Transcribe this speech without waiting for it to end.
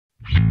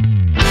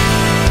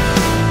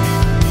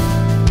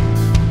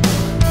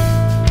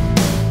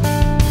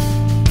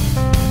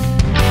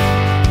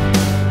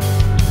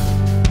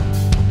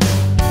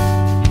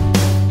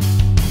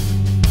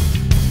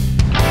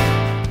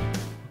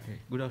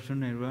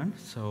everyone.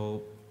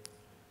 So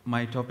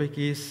my topic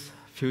is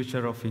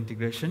future of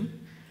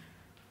integration.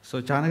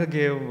 So Chanaka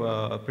gave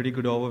a pretty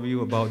good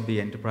overview about the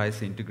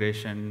enterprise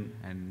integration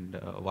and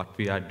what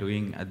we are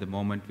doing at the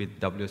moment with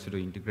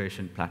WSO2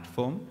 integration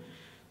platform.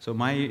 So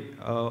my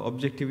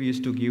objective is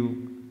to give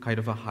kind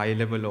of a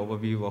high-level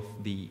overview of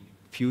the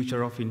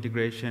future of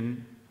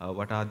integration,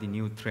 what are the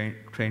new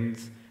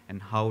trends,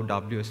 and how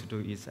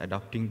WSO2 is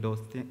adopting those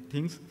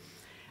things.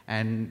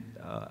 And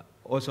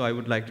also, I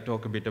would like to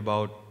talk a bit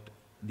about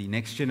the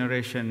next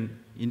generation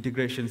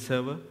integration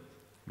server.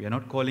 We are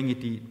not calling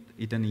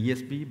it an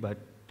ESB, but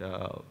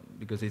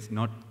because it's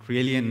not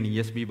really an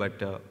ESB,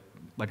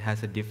 but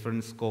has a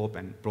different scope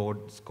and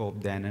broad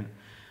scope than a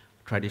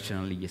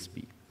traditional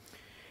ESB.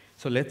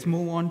 So let's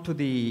move on to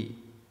the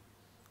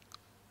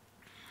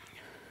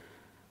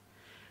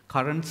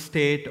current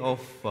state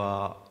of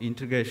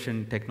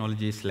integration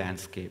technologies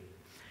landscape.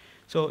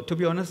 So to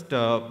be honest,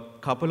 a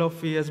couple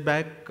of years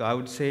back, I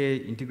would say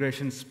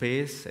integration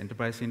space,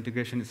 enterprise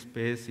integration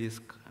space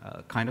is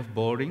kind of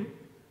boring,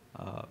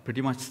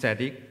 pretty much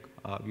static.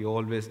 We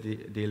always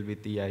deal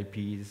with the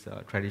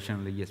EIPs,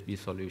 traditional ESB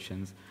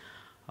solutions.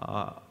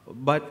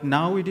 But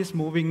now it is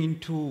moving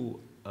into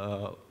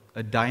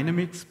a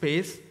dynamic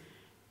space,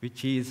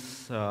 which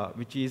is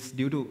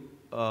due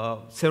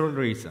to several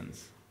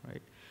reasons,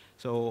 right?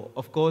 So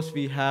of course,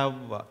 we have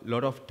a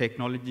lot of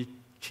technology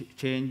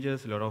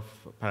changes, a lot of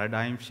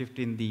paradigm shift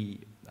in the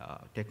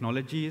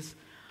technologies,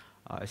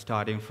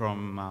 starting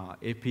from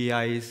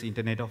APIs,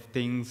 Internet of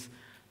Things,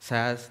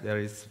 SaaS. There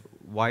is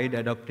wide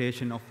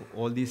adaptation of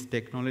all these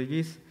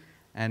technologies.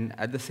 And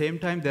at the same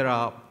time, there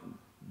are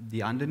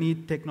the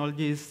underneath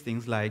technologies,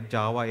 things like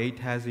Java 8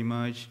 has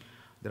emerged.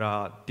 There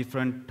are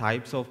different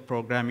types of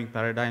programming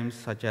paradigms,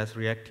 such as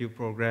reactive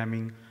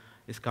programming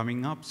is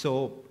coming up.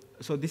 So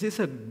this is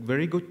a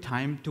very good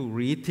time to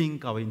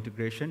rethink our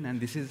integration,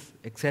 and this is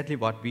exactly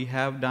what we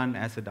have done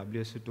as a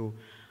WSO2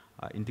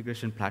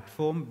 integration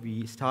platform.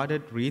 We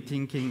started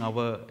rethinking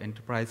our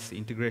enterprise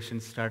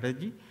integration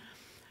strategy.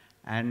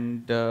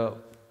 And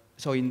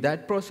so in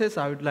that process,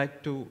 I would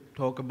like to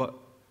talk a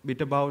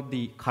bit about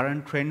the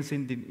current trends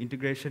in the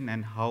integration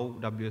and how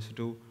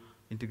WSO2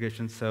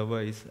 integration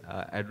server is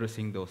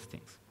addressing those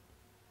things.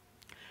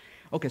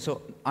 Okay,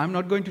 so I'm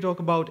not going to talk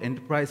about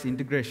enterprise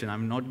integration.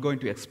 I'm not going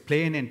to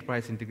explain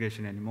enterprise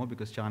integration anymore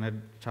because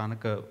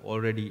Chanaka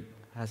already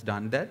has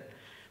done that.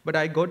 But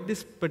I got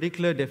this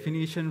particular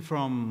definition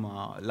from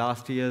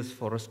last year's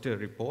Forrester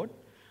report.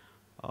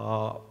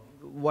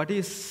 What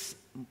is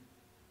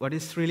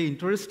really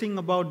interesting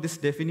about this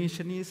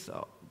definition is,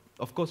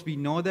 of course, we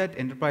know that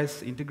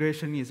enterprise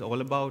integration is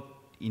all about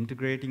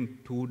integrating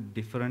two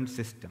different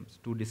systems,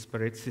 two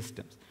disparate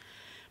systems.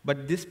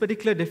 But this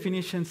particular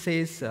definition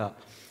says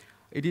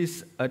it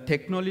is a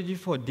technology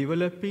for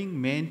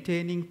developing,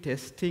 maintaining,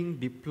 testing,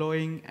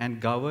 deploying, and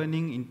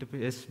governing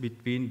interface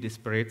between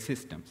disparate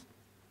systems.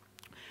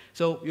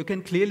 So you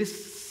can clearly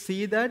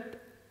see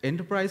that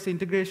enterprise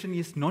integration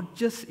is not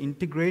just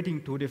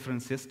integrating two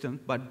different systems,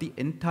 but the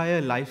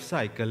entire life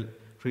cycle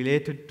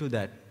related to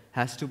that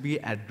has to be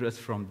addressed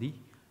from the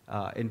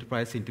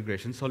enterprise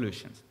integration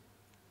solutions.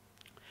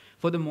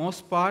 For the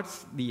most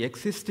parts, the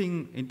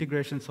existing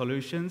integration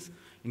solutions,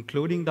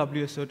 including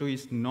WSO2,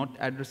 is not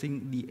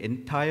addressing the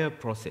entire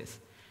process.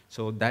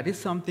 So that is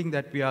something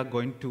that we are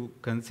going to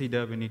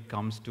consider when it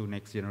comes to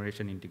next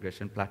generation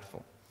integration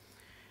platform.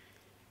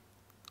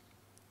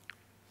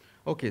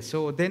 Okay,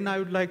 so then I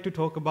would like to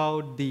talk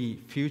about the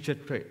future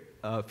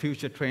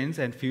trends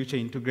and future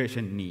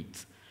integration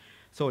needs.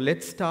 So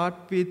let's start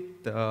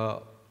with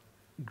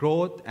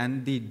growth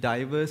and the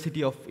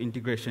diversity of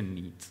integration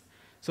needs.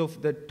 So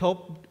the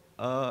top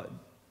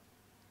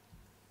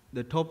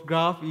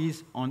graph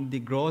is on the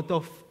growth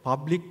of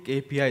public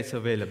APIs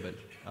available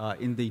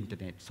in the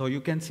internet. So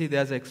you can see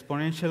there's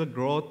exponential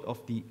growth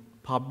of the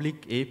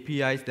public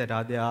APIs that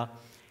are there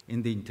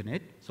in the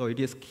internet. So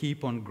it is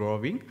keep on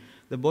growing.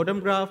 The bottom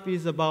graph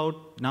is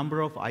about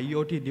number of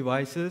IoT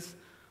devices.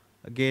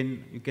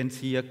 Again, you can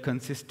see a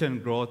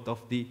consistent growth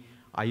of the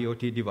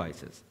IoT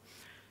devices.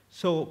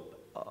 So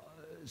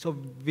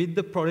with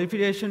the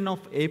proliferation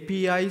of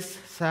APIs,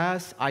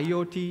 SaaS,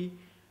 IoT,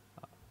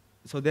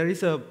 so there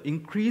is an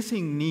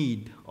increasing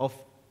need of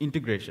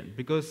integration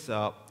because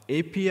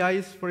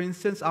APIs, for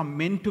instance, are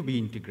meant to be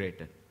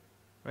integrated,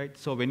 right?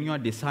 So when you are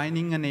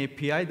designing an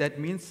API, that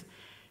means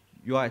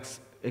you are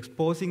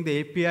exposing the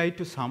API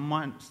to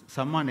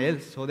someone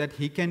else so that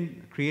he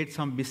can create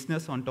some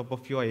business on top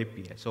of your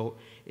API. So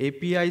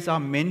APIs are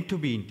meant to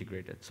be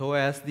integrated, so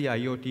as the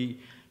IoT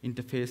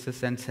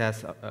interfaces and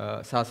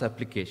SaaS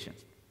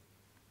applications.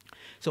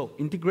 So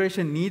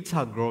integration needs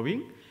are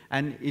growing,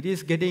 and it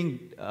is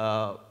getting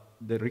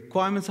the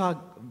requirements are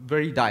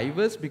very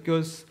diverse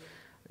because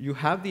you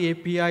have the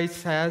API,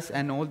 SaaS,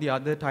 and all the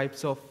other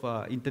types of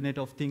Internet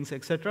of Things,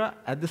 etc.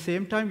 At the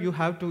same time, you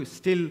have to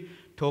still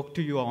talk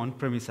to your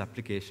on-premise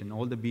application,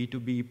 all the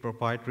B2B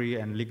proprietary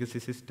and legacy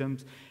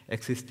systems,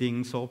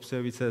 existing SOAP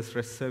services,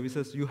 REST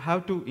services. You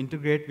have to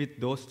integrate with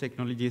those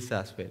technologies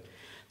as well.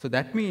 So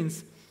that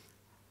means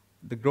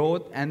the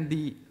growth and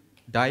the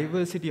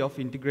diversity of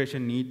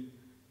integration need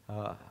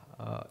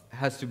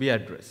has to be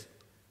addressed.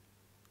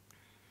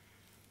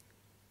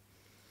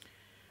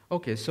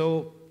 Okay,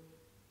 so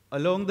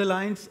along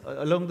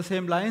the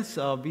same lines,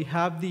 we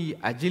have the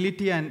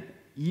agility and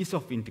ease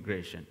of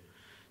integration.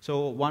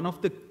 So one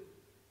of the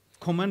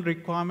common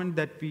requirement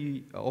that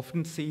we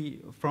often see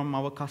from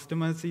our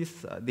customers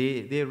is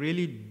they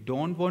really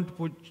don't want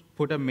to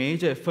put a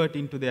major effort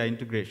into their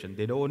integration.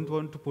 They don't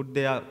want to put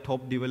their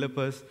top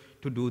developers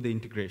to do the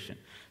integration.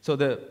 So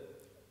the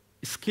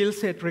skill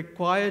set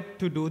required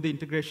to do the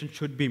integration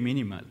should be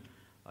minimal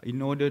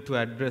in order to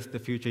address the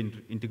future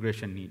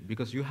integration need,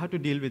 because you have to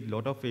deal with a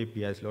lot of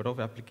APIs, a lot of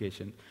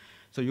applications.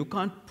 So you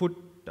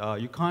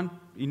can't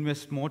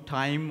invest more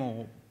time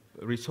or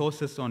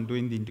resources on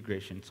doing the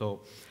integration.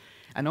 So,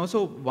 and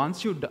also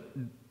once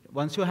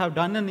you have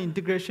done an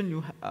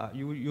integration,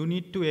 you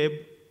need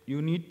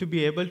to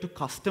be able to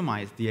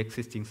customize the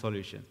existing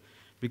solution,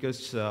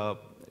 because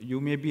you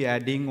may be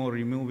adding or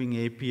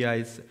removing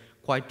APIs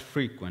quite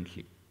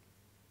frequently.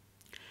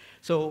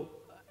 So,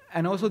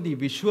 and also the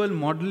visual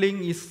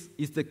modeling is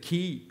the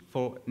key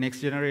for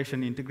next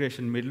generation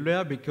integration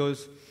middleware,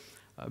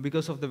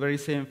 because of the very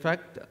same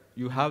fact,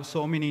 you have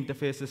so many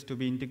interfaces to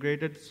be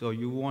integrated, so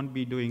you won't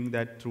be doing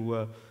that through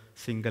a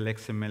single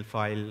XML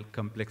file,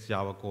 complex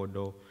Java code,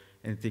 or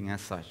anything as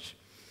such.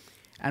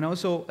 And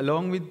also,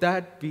 along with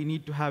that, we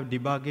need to have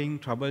debugging,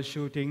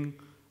 troubleshooting,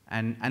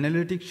 and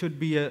analytics should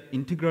be an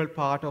integral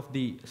part of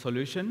the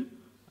solution,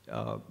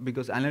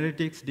 because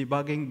analytics,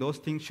 debugging, those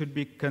things should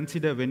be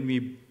considered when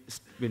we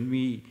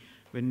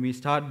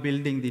start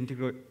building the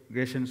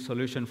integration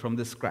solution from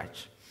the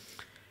scratch.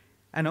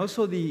 And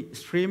also the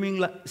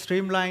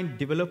streamlined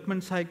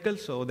development cycle,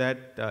 so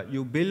that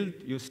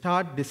you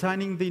start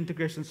designing the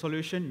integration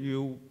solution,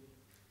 you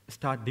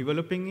start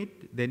developing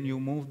it, then you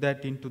move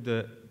that into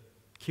the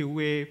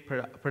QA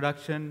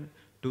production,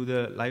 to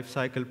the life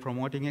cycle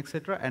promoting,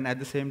 etc. And at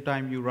the same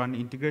time, you run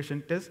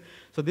integration tests.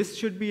 So this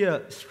should be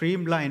a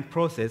streamlined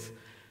process,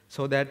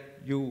 so that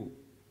you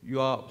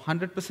are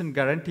 100%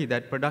 guaranteed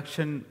that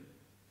production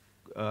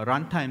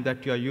runtime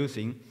that you are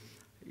using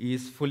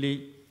is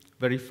fully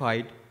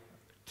verified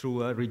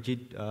through a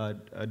rigid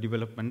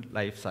development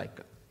life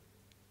cycle.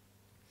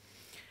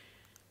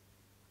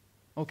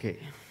 Okay,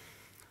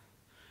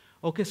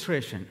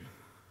 orchestration.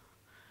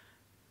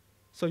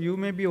 So you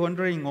may be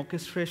wondering,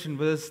 orchestration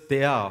was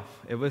there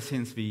ever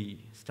since we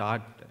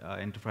start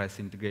enterprise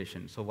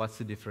integration. So what's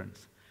the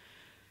difference?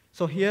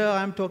 So here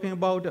I'm talking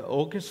about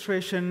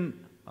orchestration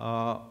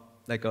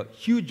like a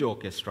huge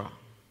orchestra.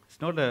 It's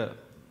not a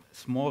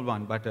small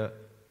one, but a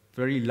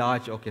very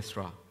large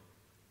orchestra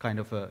kind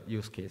of a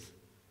use case,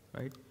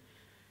 right?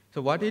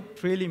 So what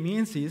it really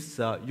means is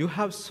you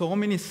have so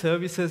many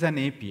services and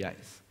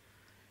APIs,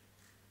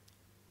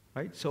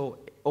 right? So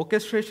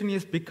orchestration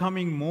is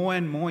becoming more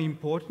and more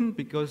important,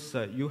 because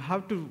you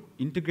have to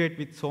integrate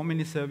with so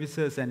many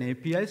services and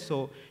APIs,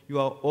 so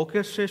your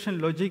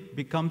orchestration logic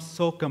becomes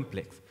so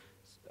complex.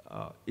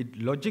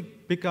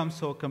 Logic becomes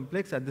so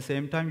complex, at the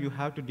same time you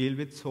have to deal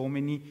with so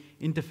many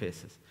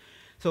interfaces.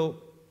 So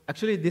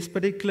actually this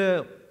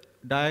particular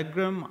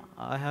diagram,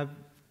 I have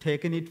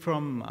taken it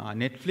from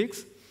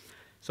Netflix.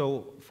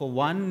 So for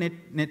one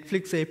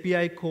Netflix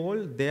API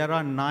call, there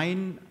are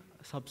 9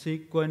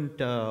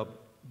 subsequent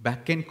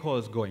backend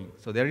calls going.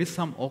 So there is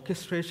some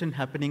orchestration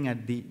happening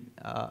at the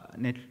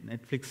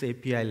Netflix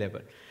API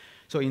level.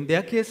 So in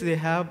their case, they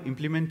have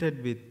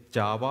implemented with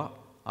Java,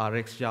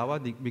 RX Java,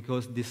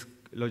 because this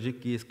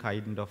logic is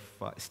kind of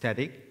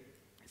static.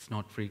 It's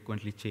not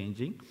frequently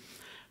changing.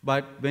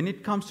 But when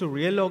it comes to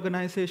real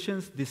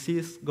organizations, this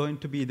is going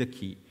to be the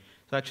key.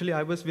 So actually,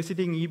 I was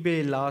visiting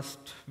eBay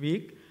last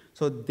week.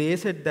 So they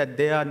said that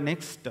their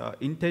next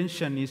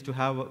intention is to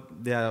have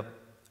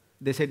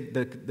they said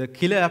the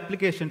killer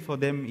application for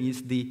them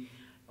is the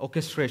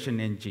orchestration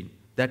engine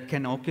that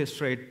can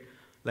orchestrate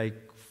like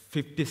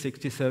 50,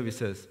 60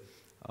 services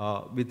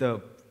with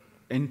a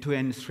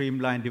end-to-end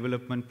streamlined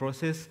development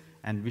process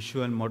and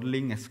visual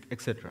modeling,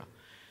 etc.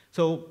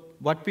 So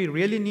what we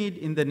really need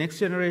in the next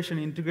generation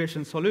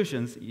integration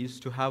solutions is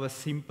to have a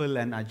simple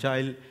and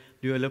agile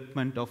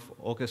development of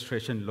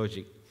orchestration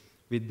logic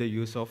with the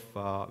use of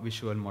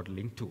visual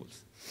modeling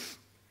tools.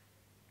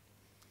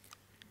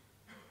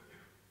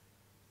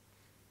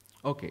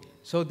 Okay,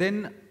 so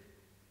then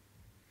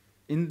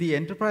in the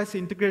enterprise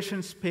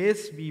integration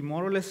space, we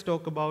more or less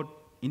talk about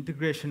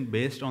integration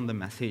based on the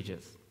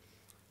messages.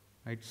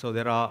 Right? So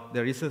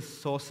there is a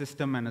source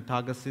system and a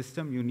target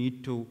system. You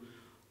need to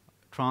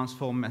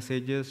transform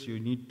messages, you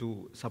need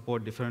to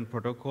support different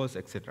protocols,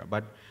 etc.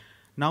 But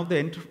now the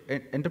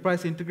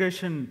enterprise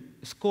integration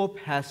scope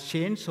has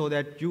changed, so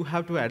that you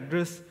have to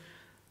address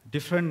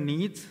different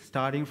needs,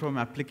 starting from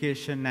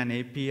application and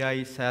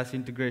API, SaaS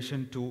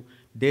integration to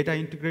data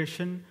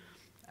integration,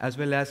 as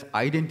well as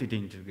identity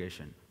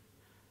integration.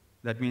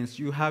 That means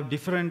you have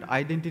different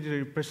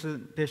identity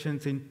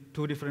representations in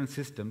 2 different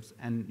systems,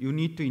 and you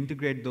need to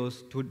integrate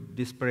those 2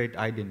 disparate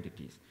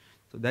identities.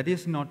 So that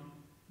is not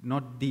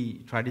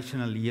the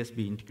traditional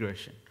ESB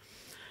integration.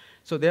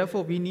 So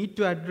therefore, we need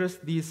to address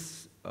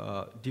these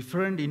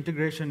different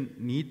integration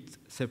needs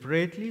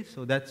separately.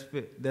 So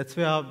that's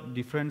where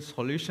different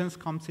solutions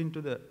come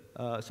into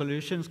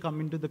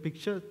the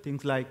picture.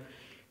 Things like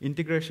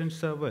integration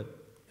server,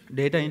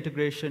 data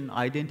integration,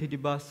 identity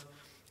bus,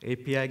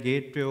 API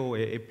gateway, or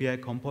API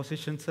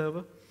composition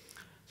server.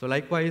 So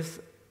likewise,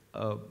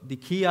 the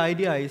key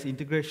idea is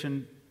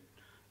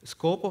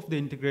scope of the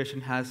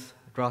integration has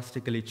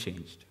drastically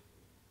changed.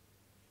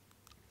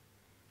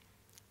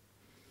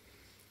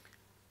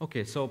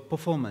 Okay, so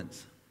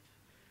performance.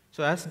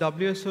 So as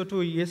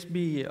WSO2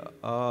 ESB,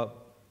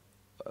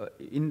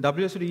 in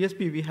WSO2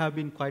 ESB, we have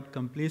been quite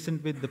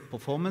complacent with the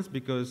performance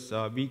because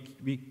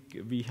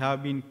we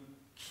have been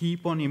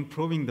keep on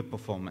improving the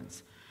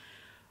performance.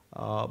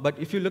 But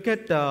if you look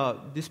at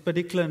this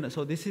particular,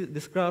 so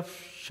this graph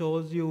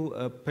shows you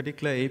a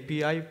particular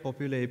API,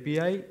 popular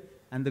API,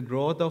 and the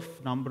growth of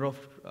number of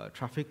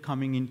traffic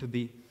coming into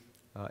the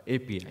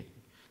API.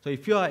 So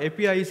if your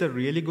API is a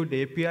really good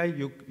API,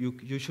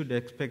 you should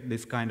expect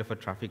this kind of a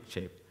traffic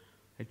shape.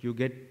 Right? You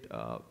get,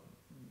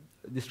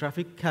 this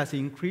traffic has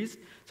increased.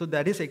 So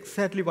that is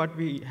exactly what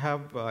we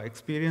have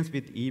experienced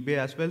with eBay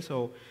as well.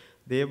 So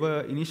they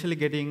were initially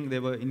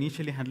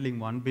handling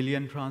 1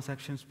 billion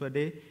transactions per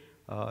day.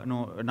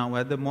 Now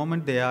at the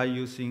moment they are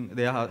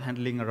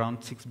handling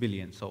around 6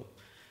 billion. So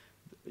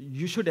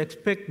you should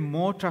expect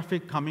more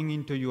traffic coming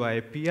into your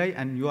API,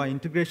 and your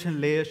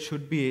integration layer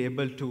should be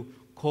able to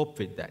cope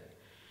with that.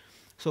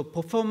 So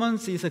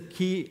performance is a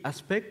key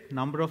aspect,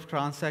 number of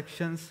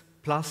transactions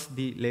plus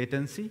the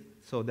latency.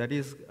 So that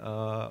is,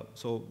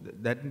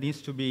 that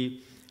needs to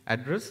be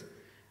addressed.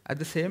 At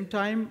the same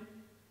time,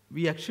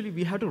 we have to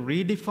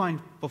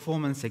redefine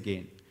performance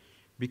again.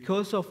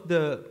 Because of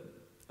the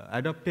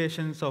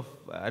adaptation of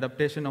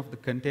the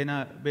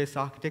container-based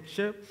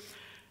architecture,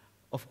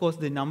 of course,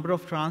 the number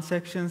of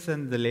transactions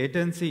and the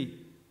latency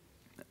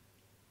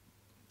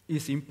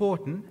is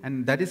important,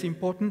 and that is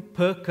important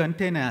per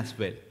container as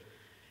well.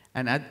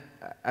 And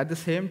at the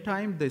same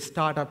time, the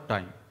startup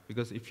time,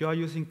 because if you are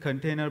using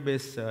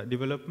container-based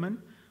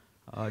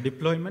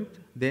deployment,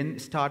 then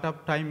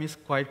startup time is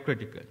quite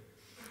critical.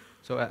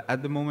 So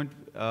at the moment,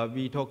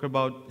 we talk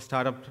about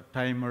startup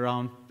time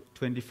around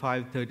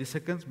 25-30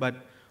 seconds,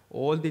 but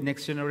all the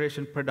next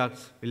generation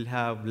products will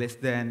have less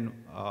than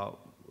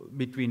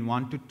between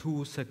 1 to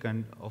 2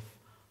 seconds of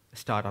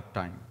startup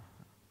time.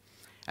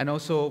 And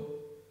also,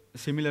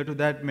 similar to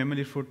that,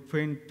 memory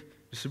footprint,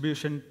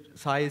 distribution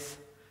size,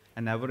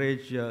 and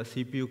average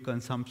CPU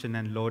consumption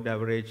and load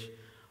average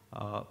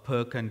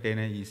per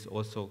container is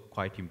also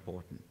quite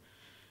important.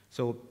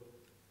 So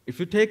if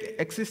you take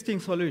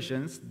existing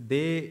solutions,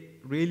 they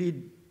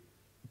really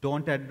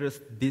don't address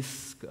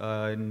these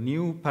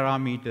new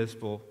parameters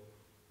for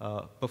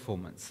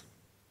performance.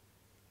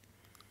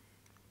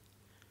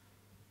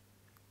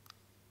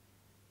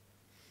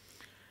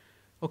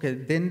 Okay,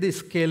 then the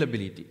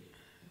scalability.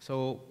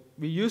 So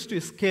we used to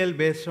scale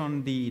based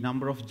on the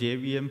number of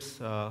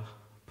JVMs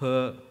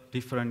per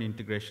different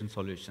integration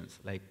solutions.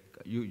 Like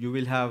you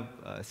will have,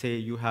 say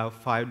you have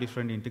 5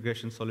 different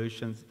integration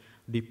solutions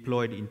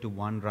deployed into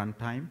one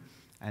runtime,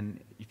 and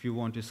if you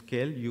want to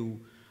scale,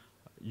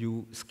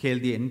 you scale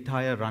the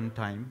entire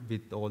runtime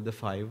with all the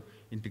 5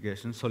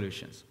 integration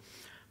solutions.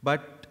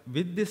 But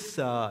with this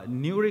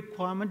new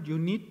requirement, you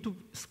need to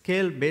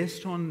scale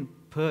based on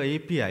per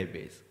API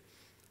base.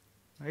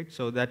 Right?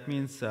 So that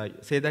means,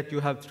 say that you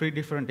have 3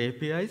 different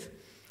APIs,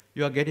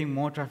 you are getting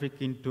more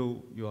traffic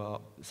into your,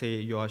 say,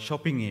 your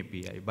shopping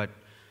API, but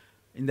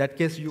in that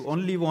case, you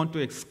only want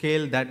to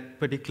scale that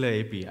particular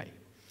API.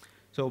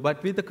 So,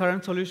 but with the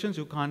current solutions,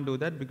 you can't do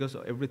that because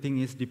everything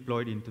is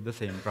deployed into the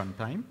same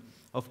runtime.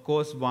 Of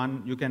course,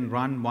 you can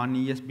run one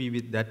ESB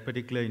with that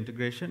particular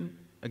integration.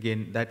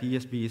 Again, that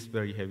ESB is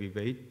very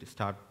heavyweight,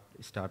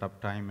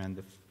 startup time and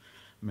the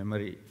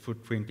memory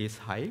footprint is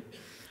high.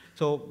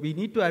 So we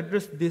need to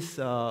address this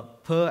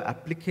per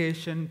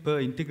application, per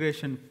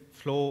integration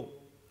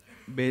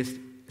flow-based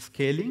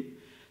scaling.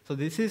 So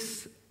this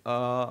is,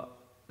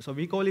 so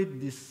we call it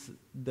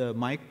the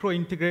micro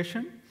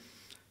integration.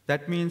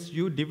 That means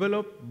you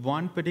develop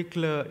one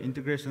particular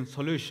integration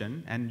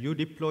solution and you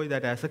deploy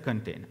that as a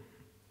container.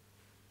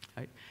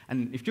 Right?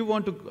 And if you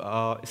want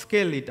to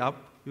scale it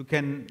up, you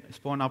can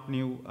spin up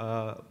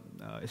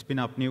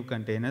new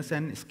containers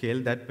and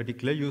scale that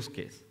particular use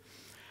case.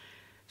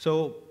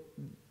 So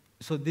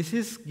this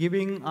is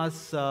giving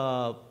us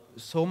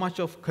so much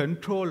of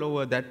control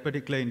over that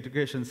particular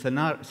integration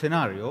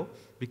scenario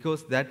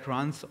because that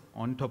runs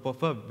on top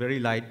of a very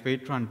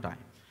lightweight runtime.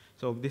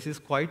 So this is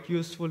quite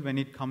useful when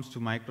it comes to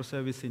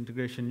microservice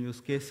integration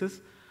use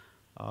cases.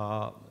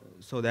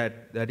 So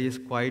that is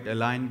quite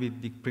aligned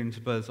with the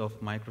principles of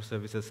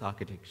microservices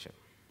architecture.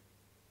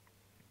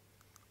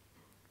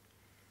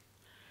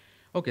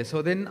 Okay,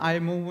 so then I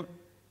move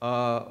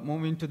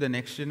into the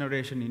next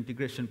generation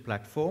integration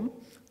platform.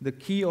 The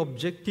key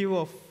objective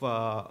of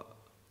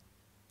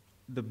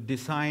the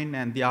design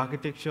and the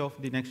architecture of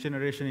the next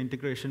generation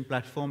integration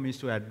platform is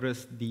to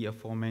address the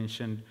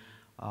aforementioned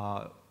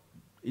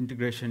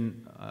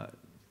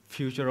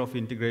future of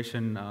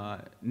integration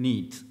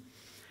needs.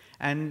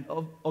 And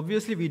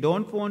obviously, we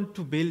don't want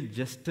to build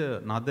just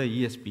another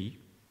ESB,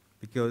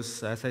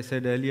 because as I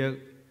said earlier,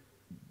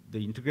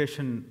 the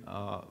integration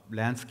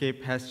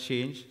landscape has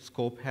changed,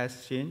 scope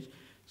has changed,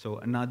 so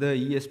another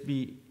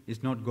ESB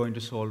is not going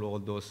to solve all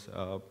those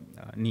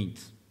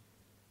needs.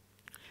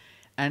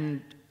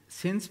 And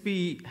since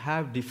we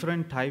have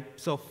different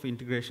types of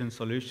integration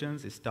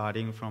solutions,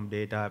 starting from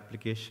data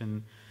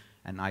application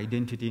and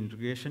identity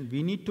integration,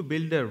 we need to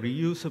build a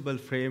reusable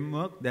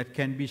framework that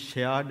can be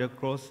shared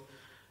across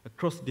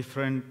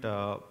different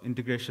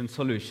integration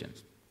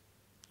solutions.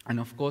 And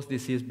of course,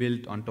 this is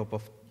built on top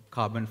of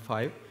Carbon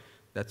 5.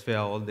 That's where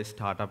all the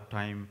startup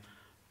time,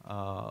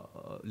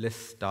 less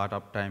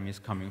startup time is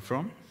coming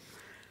from.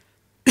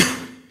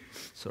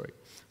 Sorry.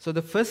 So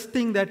the first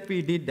thing that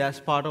we did as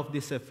part of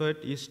this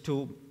effort is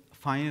to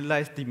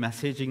finalize the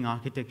messaging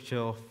architecture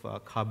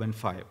of Carbon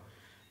 5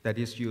 that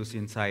is used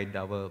inside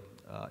our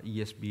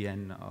ESB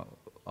and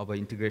our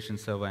integration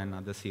server and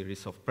other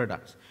series of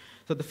products.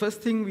 So the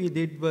first thing we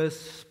did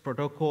was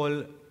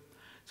protocol.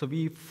 So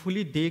we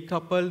fully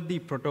decoupled the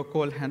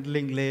protocol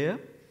handling layer.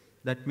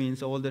 That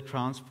means all the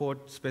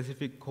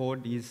transport-specific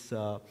code is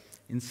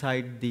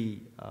inside the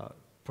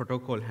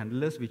protocol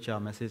handlers, which are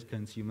message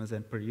consumers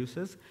and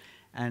producers.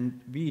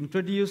 And we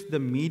introduced the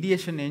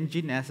mediation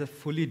engine as a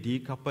fully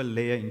decoupled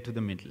layer into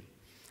the middle.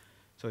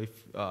 So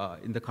if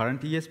in the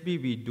current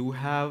ESB, we do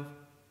have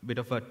a bit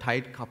of a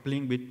tight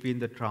coupling between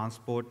the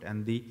transport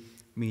and the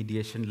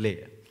mediation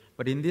layer.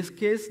 But in this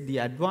case, the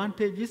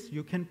advantage is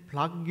you can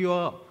plug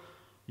your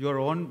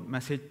own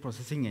message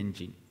processing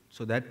engine.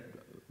 So that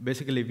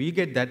basically we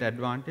get that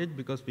advantage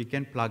because we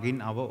can plug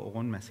in our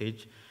own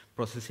message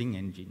processing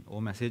engine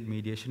or message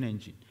mediation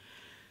engine.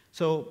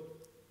 So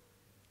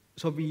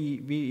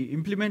we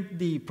implement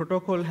the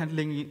protocol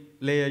handling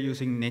layer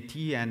using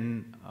NETI,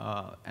 and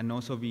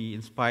also we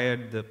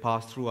inspired the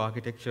pass-through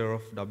architecture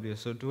of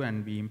WSO2,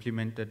 and we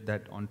implemented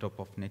that on top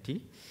of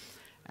NETI.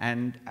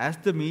 And as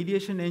the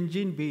mediation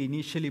engine, we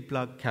initially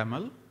plug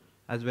Camel,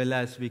 as well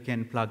as we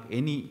can plug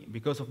any,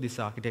 because of this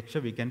architecture,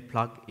 we can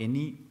plug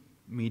any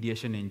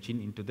mediation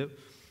engine into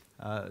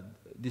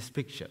this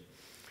picture.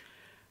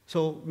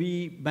 So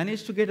we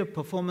managed to get a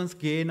performance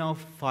gain of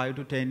 5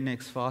 to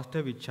 10x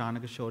faster, which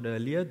Chanaka showed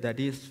earlier. That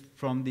is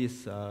from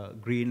these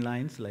green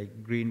lines,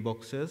 like green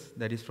boxes.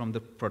 That is from the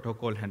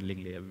protocol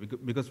handling layer.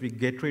 Because we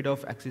get rid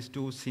of access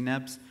to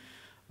Synapse,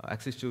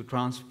 access to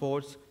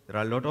transports. There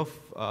are a lot of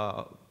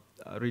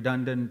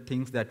redundant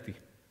things that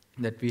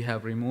we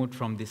have removed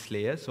from this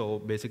layer. So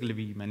basically,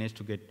 we managed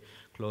to get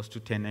close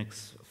to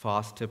 10x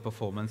faster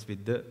performance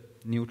with the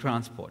new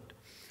transport.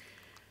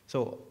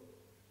 So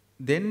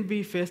then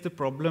we face the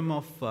problem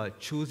of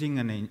choosing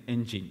an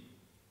engine.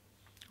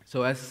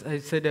 So as I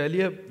said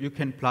earlier, you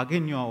can plug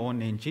in your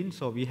own engine.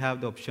 So we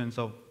have the options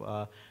of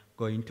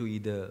going to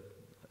either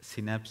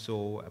Synapse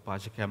or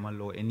Apache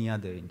Camel or any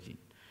other engine.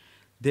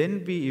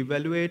 Then we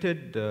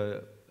evaluated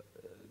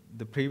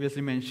the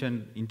previously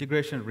mentioned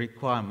integration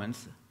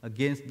requirements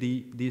against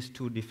these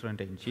two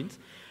different engines.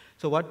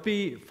 So what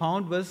we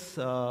found was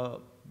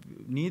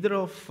neither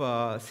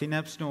of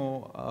Synapse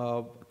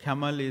nor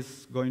Camel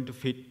is going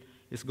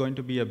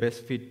to be a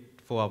best fit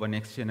for our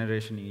next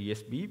generation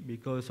ESB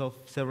because of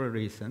several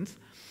reasons.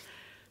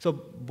 So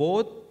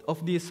both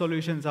of these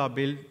solutions are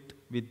built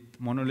with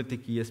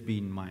monolithic ESB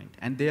in mind,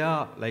 and they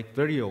are like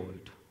very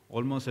old,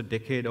 almost a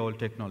decade-old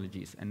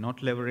technologies, and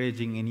not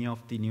leveraging any of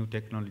the new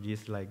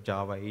technologies like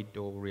Java 8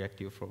 or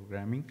reactive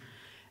programming.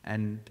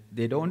 And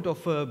they don't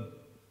offer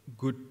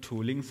good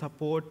tooling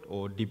support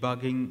or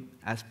debugging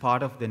as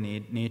part of the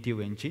native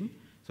engine.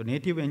 So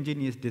native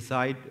engine is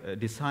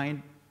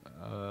designed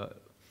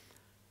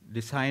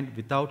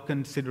without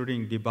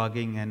considering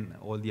debugging and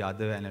all the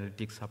other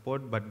analytics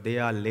support, but they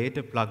are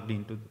later plugged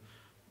into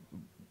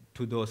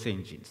those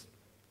engines.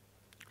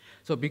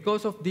 So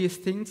because of these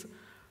things,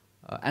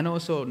 and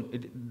also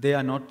they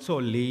are not so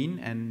lean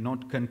and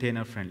not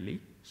container friendly.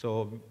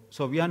 So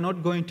we are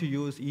not going to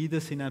use either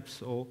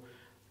Synapse or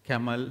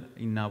Camel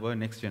in our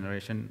next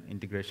generation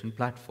integration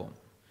platform.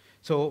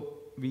 So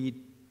we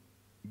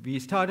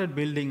started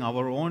building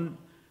our own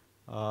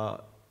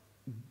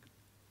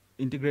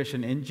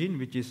integration engine,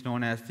 which is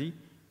known as the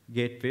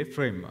Gateway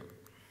Framework.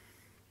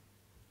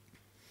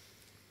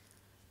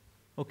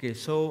 Okay,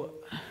 so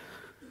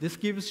this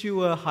gives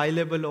you a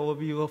high-level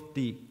overview of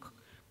the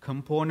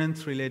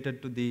components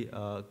related to the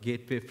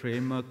Gateway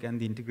Framework and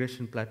the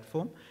integration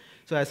platform.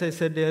 So as I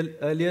said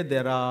earlier,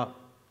 there are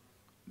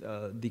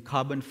the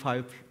Carbon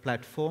 5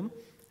 platform,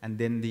 and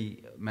then the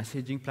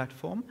messaging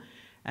platform.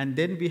 And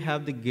then we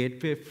have the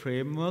Gateway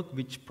Framework,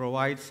 which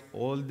provides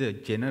all the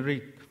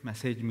generic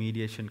message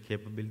mediation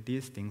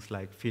capabilities, things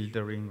like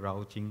filtering,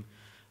 routing,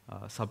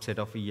 subset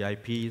of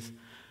EIPs,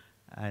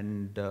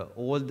 and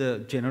all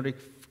the generic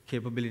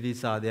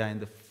capabilities are there in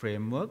the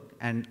framework.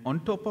 And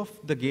on top of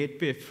the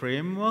Gateway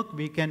Framework,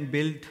 we can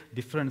build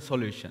different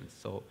solutions.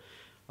 So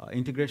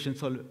integration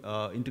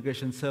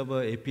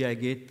server, API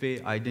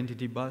gateway,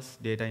 identity bus,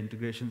 data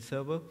integration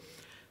server.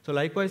 So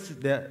likewise,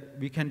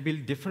 we can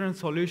build different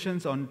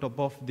solutions on top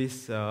of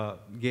this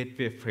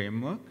Gateway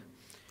Framework.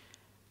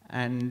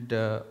 And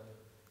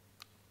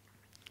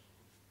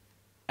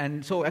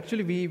and so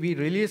actually we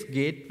released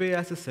Gateway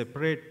as a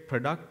separate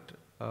product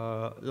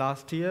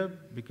last year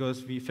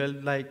because we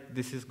felt like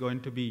this is going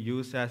to be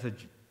used as a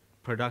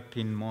product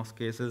in most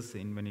cases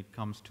when it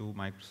comes to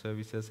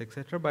microservices,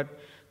 etc. But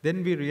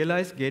then we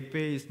realized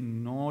Gateway is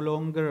no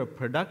longer a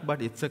product,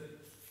 but it's a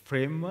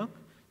framework.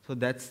 So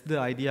that's the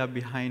idea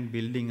behind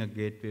building a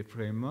Gateway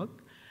framework.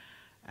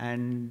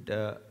 And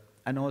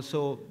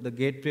also the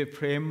Gateway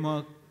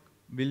framework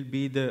will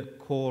be the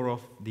core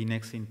of the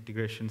next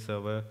integration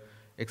server,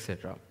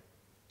 etc.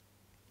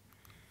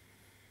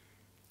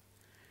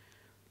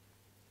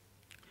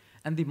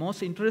 And the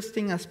most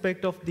interesting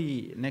aspect of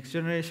the next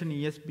generation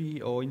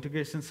ESB or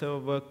integration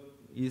server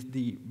is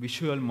the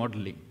visual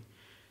modeling.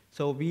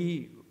 So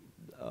visual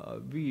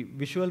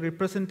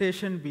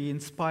representation, we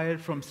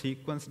inspired from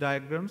sequence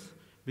diagrams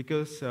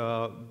because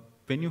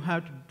when you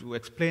have to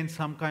explain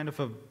some kind of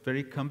a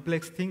very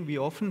complex thing, we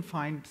often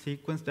find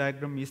sequence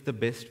diagram is the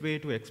best way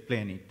to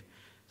explain it.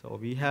 So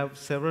we have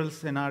several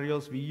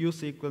scenarios. We use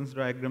sequence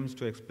diagrams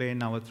to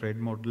explain our thread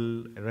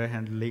model, error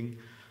handling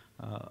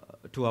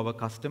to our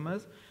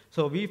customers.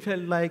 So we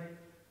felt like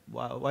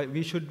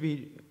we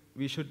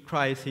should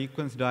try a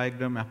sequence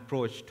diagram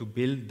approach to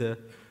build the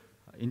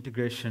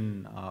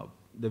integration,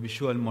 the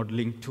visual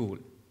modeling tool.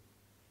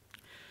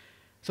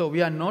 So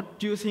we are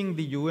not using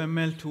the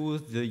UML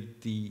tools,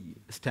 the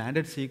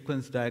standard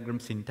sequence diagram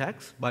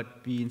syntax,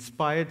 but we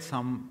inspired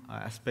some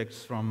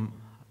aspects from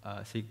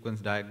sequence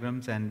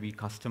diagrams and we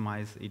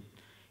customize it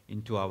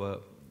into our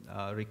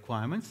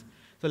requirements.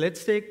 So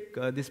let's take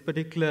this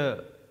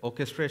particular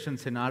orchestration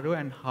scenario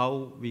and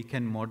how we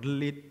can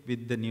model it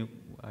with the new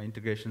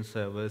integration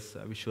server's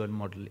visual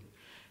modeling.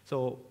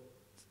 So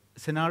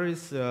scenario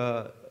is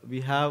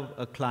we have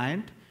a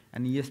client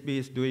and ESB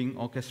is doing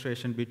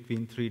orchestration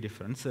between 3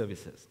 different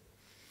services.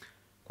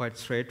 Quite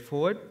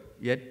straightforward,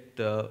 yet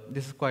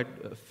this is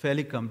quite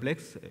fairly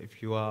complex.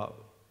 If you are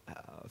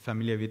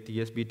familiar with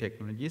ESB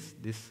technologies,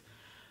 this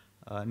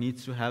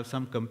needs to have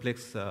some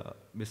complex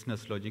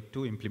business logic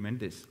to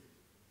implement this.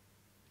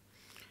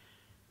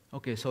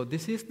 Okay, so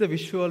this is the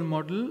visual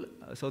model.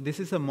 So this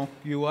is a mock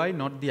UI,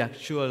 not the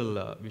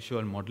actual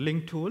visual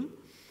modeling tool.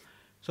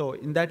 So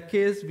in that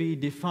case, we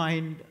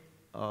defined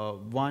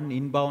one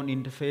inbound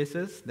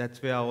interfaces.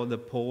 That's where all the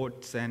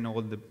ports and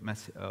all the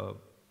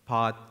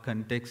path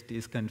context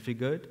is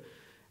configured.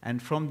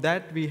 And from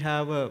that, we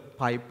have a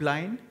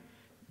pipeline.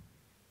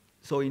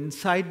 So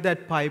inside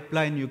that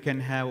pipeline, you can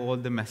have all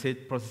the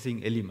message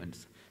processing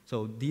elements.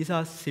 So these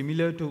are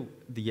similar to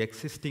the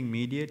existing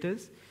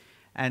mediators.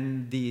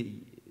 And the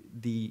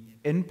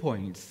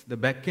endpoints, the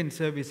backend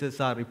services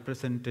are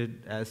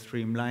represented as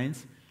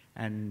streamlines.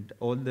 And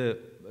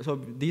so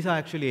these are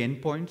actually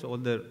endpoints. All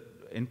the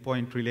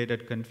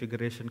endpoint-related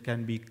configuration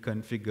can be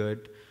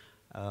configured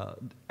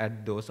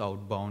at those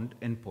outbound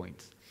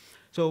endpoints.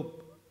 So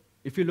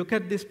if you look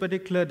at this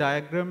particular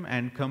diagram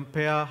and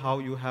compare how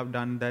you have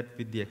done that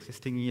with the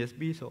existing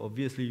ESB, so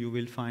obviously you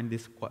will find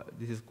this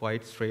is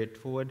quite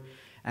straightforward.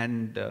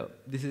 And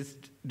this is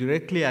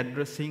directly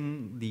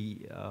addressing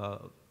the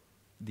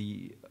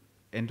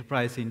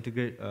enterprise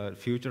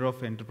future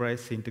of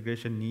enterprise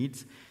integration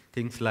needs.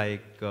 Things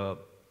like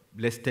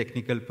less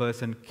technical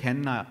person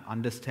can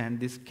understand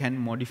this, can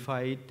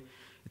modify it.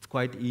 It's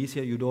quite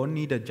easier. You don't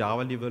need a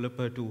Java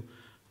developer to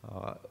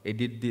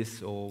edit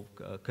this or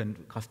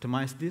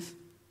customize this.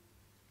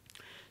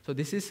 So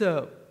this is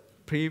a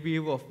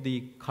preview of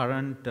the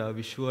current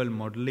visual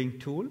modeling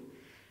tool.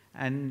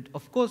 And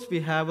of course, we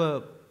have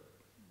a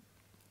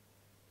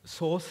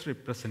source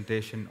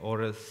representation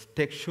or a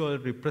textual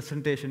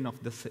representation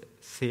of the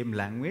same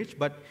language.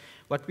 But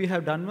what we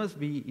have done was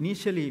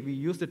initially we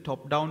used the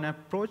top-down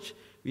approach.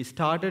 We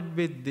started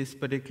with this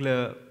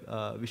particular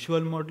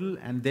visual model,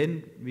 and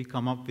then we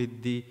come up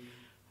with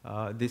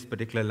this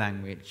particular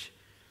language,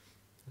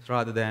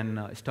 rather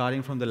than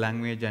starting from the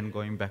language and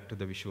going back to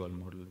the visual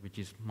model, which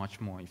is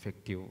much more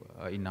effective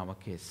in our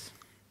case.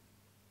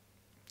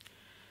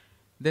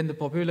 Then the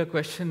popular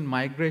question,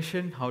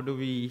 migration. How do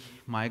we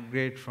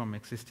migrate from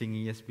existing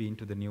ESB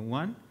into the new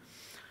one?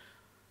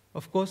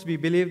 Of course, we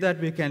believe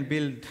that we can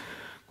build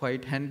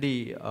quite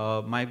handy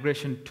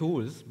migration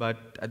tools,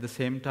 but at the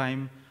same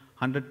time,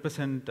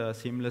 100%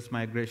 seamless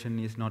migration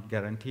is not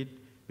guaranteed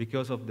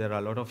because there are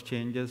a lot of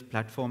changes.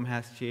 Platform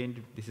has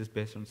changed. This is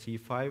based on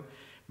C5.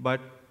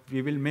 But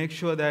we will make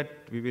sure that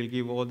we will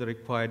give all the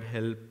required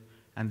help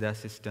and the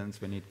assistance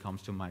when it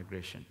comes to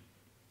migration.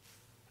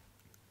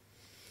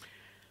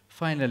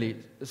 Finally,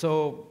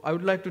 so I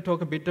would like to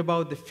talk a bit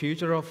about the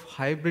future of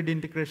hybrid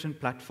integration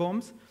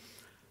platforms.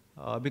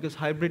 Because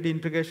hybrid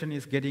integration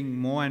is getting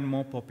more and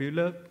more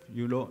popular.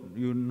 You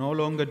no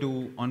longer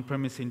do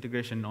on-premise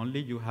integration only.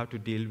 You have to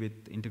deal with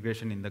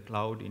integration in the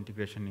cloud,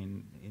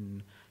 integration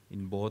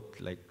in both,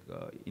 like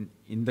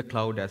in the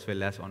cloud as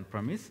well as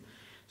on-premise.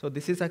 So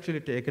this is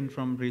actually taken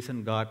from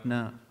recent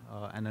Gartner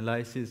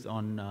analysis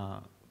on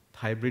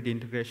hybrid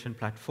integration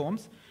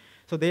platforms.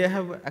 So they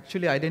have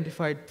actually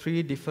identified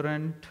 3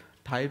 different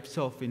types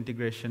of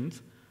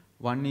integrations.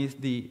 One is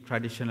the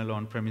traditional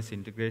on-premise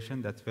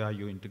integration. That's where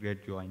you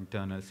integrate your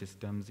internal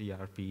systems,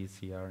 ERPs,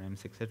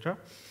 CRMs, etc.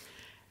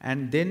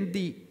 And then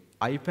the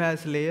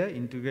iPaaS layer,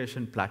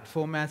 integration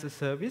platform as a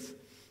service.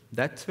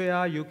 That's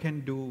where you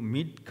can do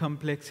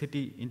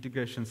mid-complexity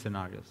integration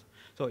scenarios.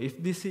 So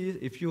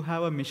if you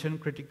have a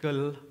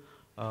mission-critical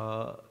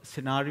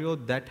scenario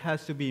that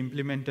has to be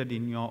implemented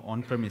in your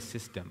on-premise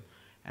system,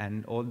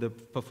 and all the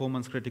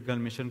performance-critical,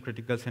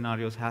 mission-critical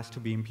scenarios has to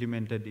be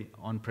implemented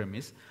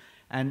on-premise,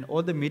 and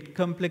all the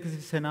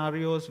mid-complexity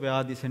scenarios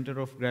where the center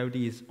of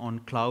gravity is on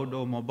cloud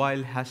or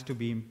mobile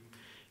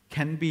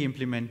can be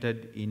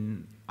implemented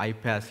in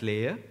iPaaS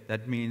layer.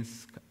 That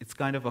means it's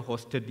kind of a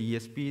hosted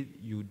ESB.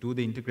 You do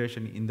the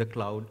integration in the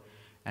cloud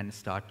and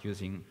start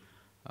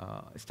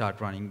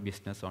running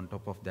business on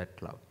top of that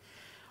cloud.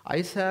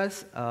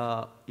 ISaaS,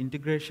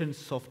 integration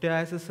software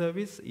as a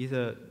service, is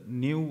a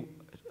new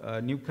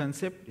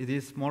concept. It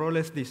is more or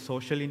less the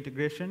social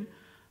integration.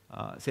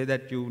 Say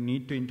that you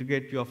need to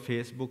integrate your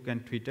Facebook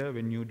and Twitter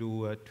when you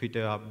do a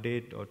Twitter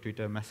update or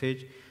Twitter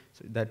message.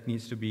 So that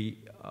needs to be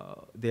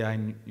there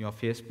in your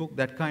Facebook.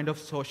 That kind of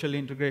social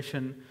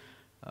integration,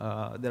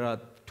 there are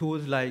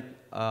tools like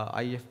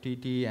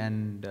IFTT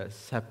and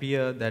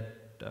Zapier that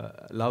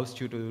allows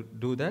you to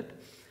do that.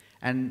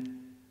 And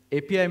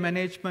API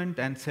management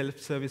and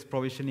self-service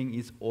provisioning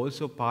is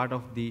also part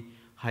of the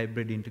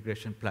hybrid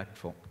integration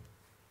platform.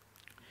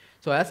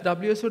 So as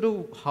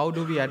WSO2, how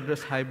do we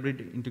address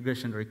hybrid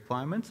integration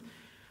requirements?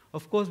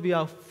 Of course, we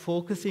are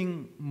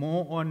focusing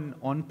more on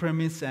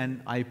on-premise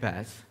and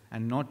iPaaS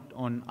and not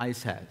on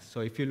ISaaS. So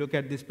if you look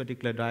at this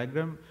particular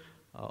diagram,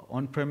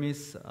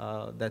 on-premise,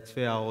 that's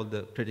where all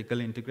the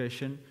critical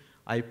integration,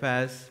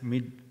 iPaaS,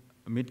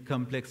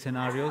 mid-complex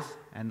scenarios,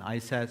 and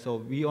ISaaS. So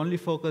we only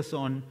focus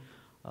on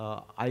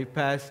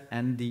iPaaS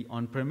and the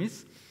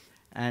on-premise.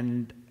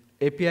 And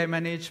API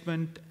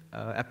management,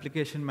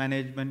 application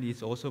management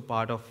is also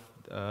part of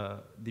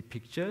the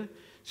picture.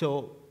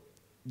 So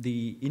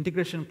the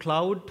integration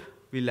cloud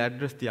will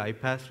address the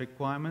iPaaS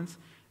requirements,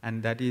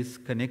 and that is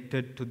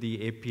connected to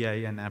the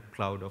API and app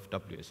cloud of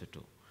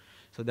WSO2.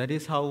 So that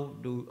is how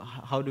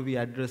do we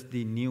address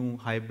the new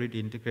hybrid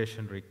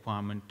integration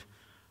requirement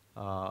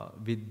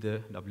with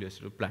the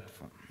WSO2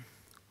 platform.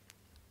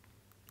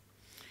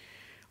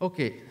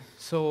 Okay,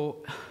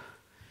 so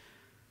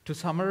to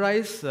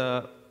summarize,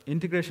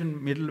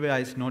 integration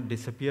middleware is not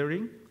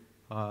disappearing.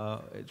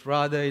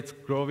 It's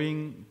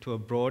growing to a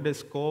broader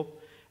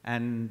scope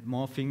and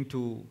morphing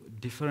to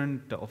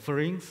different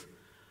offerings.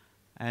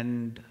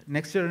 And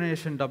next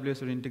generation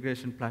WSO2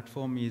 integration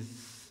platform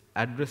is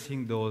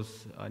addressing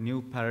those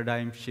new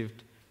paradigm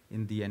shift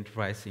in the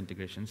enterprise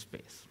integration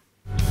space.